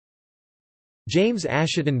James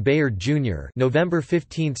Assheton Bayard Jr. (November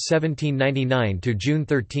 15, 1799 to June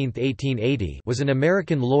 13, 1880) was an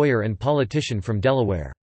American lawyer and politician from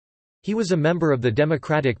Delaware. He was a member of the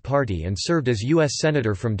Democratic Party and served as U.S.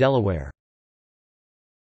 Senator from Delaware.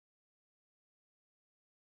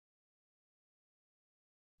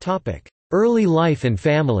 Topic: Early life and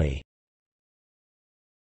family.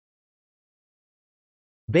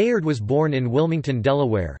 Bayard was born in Wilmington,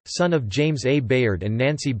 Delaware, son of James A. Bayard and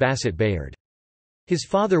Nancy Bassett Bayard. His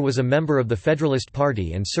father was a member of the Federalist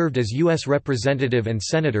Party and served as U.S. Representative and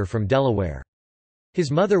Senator from Delaware.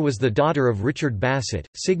 His mother was the daughter of Richard Bassett,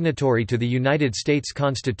 signatory to the United States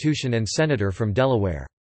Constitution and Senator from Delaware.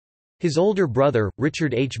 His older brother,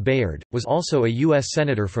 Richard H. Bayard, was also a U.S.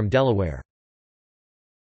 Senator from Delaware.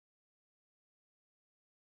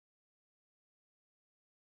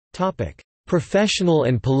 Professional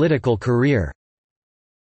and political career.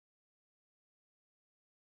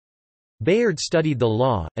 Bayard studied the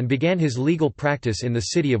law, and began his legal practice in the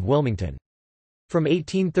city of Wilmington. From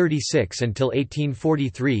 1836 until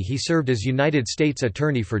 1843 he served as United States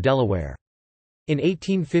Attorney for Delaware. In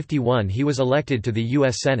 1851 he was elected to the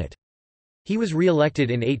U.S. Senate. He was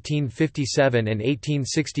re-elected in 1857 and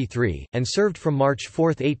 1863, and served from March 4,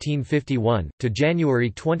 1851, to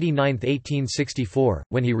January 29, 1864,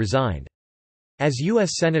 when he resigned. As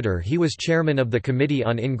U.S. Senator he was chairman of the Committee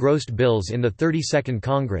on Engrossed Bills in the 32nd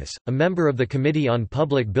Congress, a member of the Committee on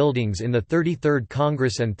Public Buildings in the 33rd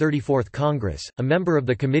Congress and 34th Congress, a member of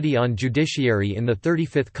the Committee on Judiciary in the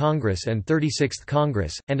 35th Congress and 36th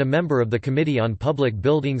Congress, and a member of the Committee on Public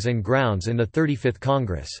Buildings and Grounds in the 35th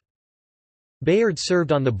Congress. Bayard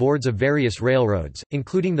served on the boards of various railroads,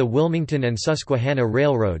 including the Wilmington and Susquehanna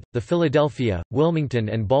Railroad, the Philadelphia, Wilmington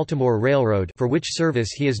and Baltimore Railroad, for which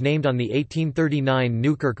service he is named on the 1839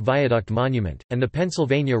 Newkirk Viaduct Monument, and the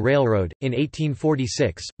Pennsylvania Railroad. In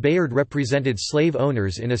 1846, Bayard represented slave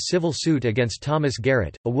owners in a civil suit against Thomas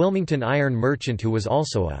Garrett, a Wilmington iron merchant who was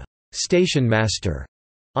also a station master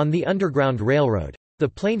on the Underground Railroad. The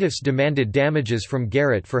plaintiffs demanded damages from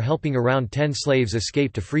Garrett for helping around 10 slaves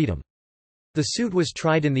escape to freedom. The suit was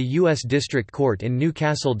tried in the U.S. District Court in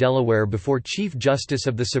Newcastle, Delaware before Chief Justice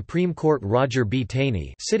of the Supreme Court Roger B.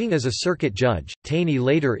 Taney. Sitting as a circuit judge, Taney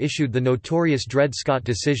later issued the notorious Dred Scott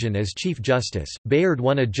decision as Chief Justice. Bayard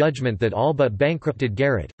won a judgment that all but bankrupted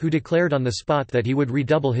Garrett, who declared on the spot that he would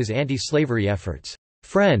redouble his anti-slavery efforts.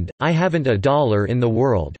 "Friend, I haven't a dollar in the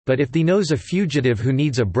world, but if thee knows a fugitive who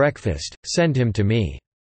needs a breakfast, send him to me."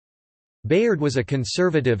 Bayard was a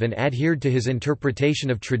conservative and adhered to his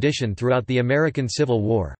interpretation of tradition throughout the American Civil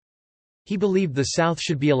War. He believed the South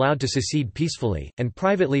should be allowed to secede peacefully, and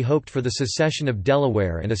privately hoped for the secession of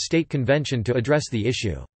Delaware and a state convention to address the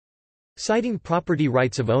issue. Citing property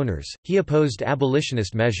rights of owners, he opposed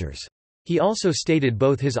abolitionist measures. He also stated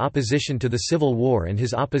both his opposition to the Civil War and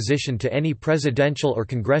his opposition to any presidential or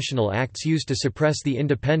congressional acts used to suppress the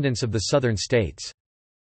independence of the Southern states.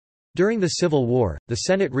 During the Civil War, the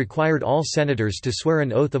Senate required all senators to swear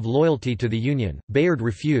an oath of loyalty to the Union. Bayard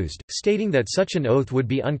refused, stating that such an oath would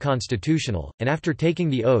be unconstitutional, and after taking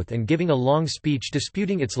the oath and giving a long speech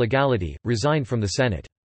disputing its legality, resigned from the Senate.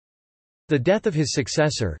 The death of his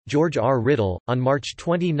successor, George R. Riddle, on March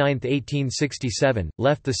 29, 1867,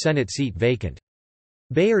 left the Senate seat vacant.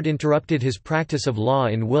 Bayard interrupted his practice of law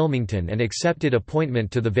in Wilmington and accepted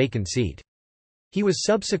appointment to the vacant seat. He was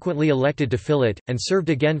subsequently elected to fill it, and served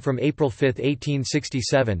again from April 5,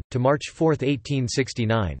 1867, to March 4,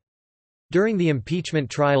 1869. During the impeachment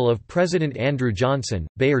trial of President Andrew Johnson,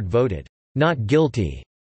 Bayard voted, "not guilty."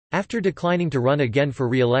 After declining to run again for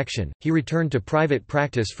re-election, he returned to private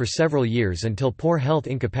practice for several years until poor health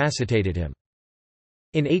incapacitated him.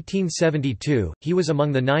 In 1872, he was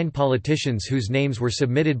among the 9 politicians whose names were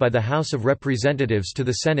submitted by the House of Representatives to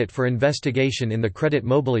the Senate for investigation in the credit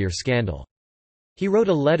mobilier scandal. He wrote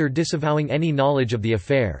a letter disavowing any knowledge of the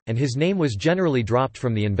affair, and his name was generally dropped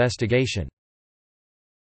from the investigation.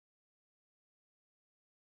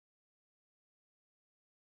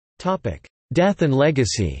 Death and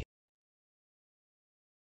legacy.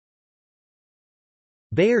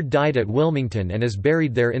 Bayard died at Wilmington and is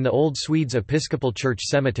buried there in the Old Swedes Episcopal Church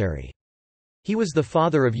Cemetery. He was the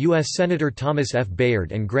father of U.S. Senator Thomas F.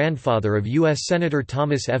 Bayard and grandfather of U.S. Senator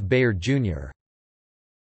Thomas F. Bayard Jr.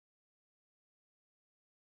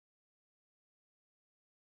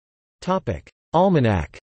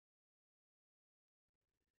 Almanac.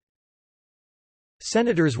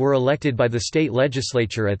 Senators were elected by the state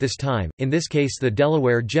legislature at this time, in this case the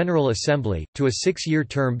Delaware General Assembly, to a 6-year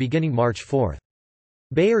term beginning March 4.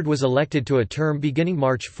 Bayard was elected to a term beginning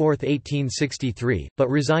March 4, 1863, but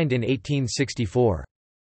resigned in 1864.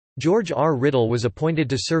 George R. Riddle was appointed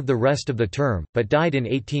to serve the rest of the term, but died in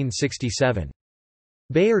 1867.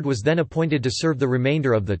 Bayard was then appointed to serve the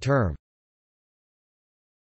remainder of the term.